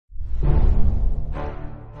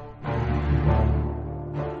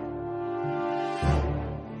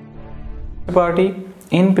Party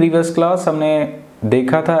in previous class हमने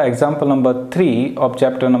देखा था example number 3 of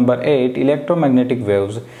chapter number 8 electromagnetic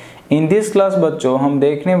waves. In this class बच्चों हम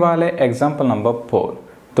देखने वाले एग्जाम्पल नंबर 4।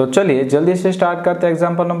 तो चलिए जल्दी से स्टार्ट करते हैं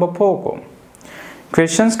एग्जाम्पल नंबर 4 को।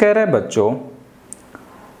 क्वेश्चंस कह रहे हैं बच्चों,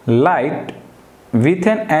 light with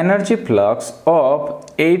an energy flux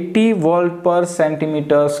of 80 volt पर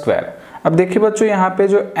सेंटीमीटर स्क्वायर। अब देखिए बच्चों, यहाँ पे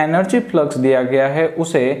जो एनर्जी फ्लक्स दिया गया है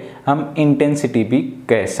उसे हम इंटेंसिटी भी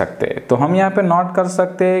कह सकते हैं। तो हम यहाँ पे नोट कर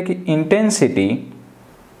सकते हैं कि intensity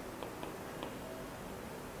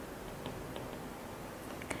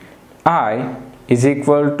I is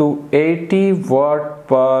equal to 80 what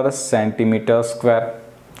पर सेंटीमीटर स्क्वायर।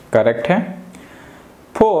 करेक्ट है।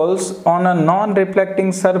 Falls on a non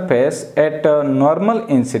reflecting surface at a normal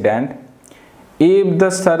incident if the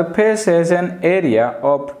surface has an area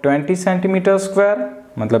of 20 centimetre square,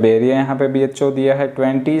 मतलब एरिया यहाँ पे भी HO दिया है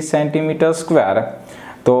 20 सेंटीमीटर स्क्वायर,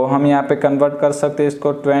 तो हम यहाँ पे कन्वर्ट कर सकते हैं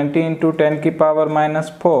इसको 20 इंटू 10 की पावर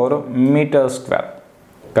 -4 मीटर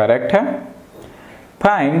स्क्वायर। करेक्ट है।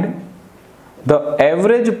 Find the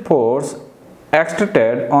average force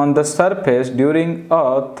exerted on the surface during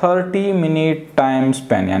a 30 minute time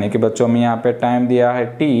Spain, यानी कि बच्चों में यहाँ पे टाइम दिया है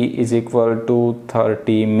t is equal to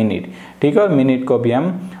 30 minute. ठीक है, और मिनट को भी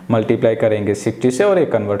हम मल्टीप्लाई करेंगे 60 से और ये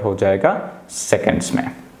कन्वर्ट हो जाएगा सेकंड्स में।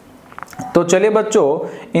 तो चलिए बच्चों,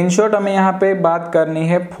 इन शॉर्ट हमें यहाँ पे बात करनी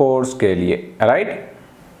है फोर्स के लिए, राइट।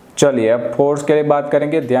 चलिए अब फोर्स के लिए बात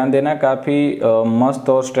करेंगे। ध्यान देना, काफ़ी मस्त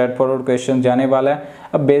और स्ट्रेट फॉरवर्ड क्वेश्चन जाने वाला है।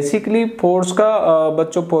 अब बेसिकली फोर्स का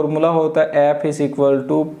बच्चों फॉर्मूला होता है F is equal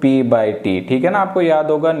to P/T। ठीक है ना, आपको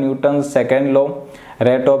याद होगा Newton second law,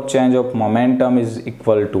 rate of change of momentum is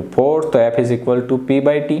equal to force, तो F is equal to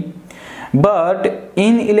P/T। But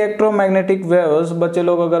in electromagnetic waves बच्चे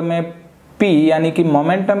लोग, अगर मैं P यानी कि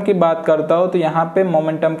मोमेंटम की बात करता हूँ तो यहाँ पे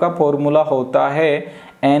मोमेंटम का फॉर्मूला होता है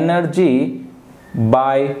एनर्जी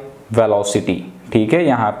बाय वेलोसिटी। ठीक है,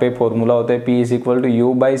 यहाँ पे फॉर्मूला होता है P is equal to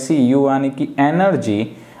U/C, U यानी कि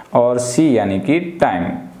एनर्जी और C यानी कि टाइम।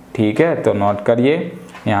 ठीक है, तो नोट करिए,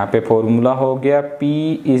 यहाँ पे फॉर्मूला हो गया P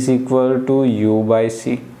is equal to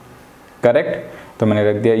U/C। Correct, तो मैंने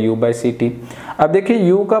रख दिया U/CT। अब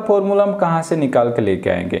देखिए U का फॉर्मूला हम कहाँ से निकाल के लेके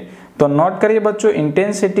आएंगे, तो नोट करिए बच्चों,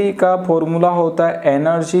 इंटेंसिटी का फॉर्मूला होता है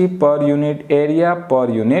energy per unit area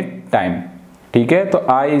per unit time. ठीक है, तो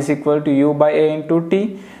I is equal to U/A into T।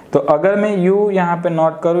 तो अगर मैं U यहाँ पे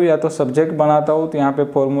नोट करूँ या तो सब्जेक्ट बनाता हूँ तो यहाँ पे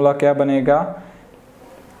फॉर्मूला क्या बनेगा,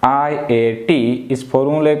 IAT। इस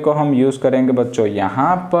फॉर्मूले को हम यूज करेंगे बच्चों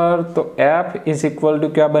यहाँ पर, तो F इज इक्वल टू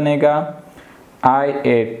क्या बनेगा,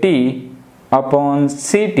 IAT upon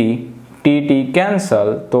CT, TT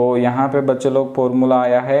cancel, तो यहाँ पे बच्चे लोग फॉर्मूला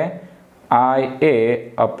आया है IA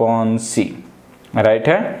अपॉन C। राइट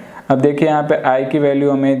है। अब देखिए यहाँ पे I की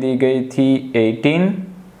वैल्यू हमें दी गई थी 18,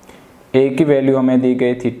 A की वैल्यू हमें दी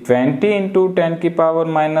गई थी 20 इंटू 10 की पावर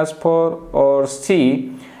 -4 और C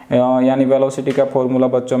यानी वेलोसिटी का फॉर्मूला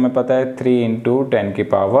बच्चों में पता है 3 इंटू 10 की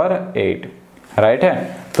पावर 8। राइट है।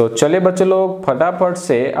 तो चलिए बच्चे लोग फटाफट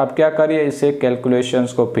से आप क्या करिए, इसे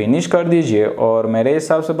कैलकुलेशंस को फिनिश कर दीजिए और मेरे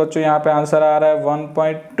हिसाब से बच्चों यहाँ पे आंसर आ रहा है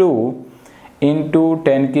 1.2 इंटू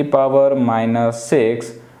 10 की पावर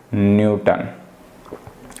 -6 न्यूटन।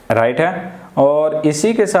 राइट है। और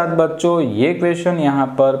इसी के साथ बच्चों ये क्वेश्चन यहाँ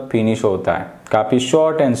पर फिनिश होता है। काफ़ी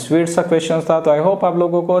शॉर्ट एंड स्वीट सा क्वेश्चन था, तो आई होप आप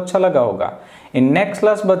लोगों को अच्छा लगा होगा। इन नेक्स्ट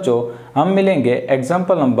क्लास बच्चों हम मिलेंगे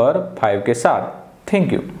एग्जाम्पल नंबर 5 के साथ।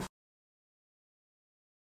 Thank you.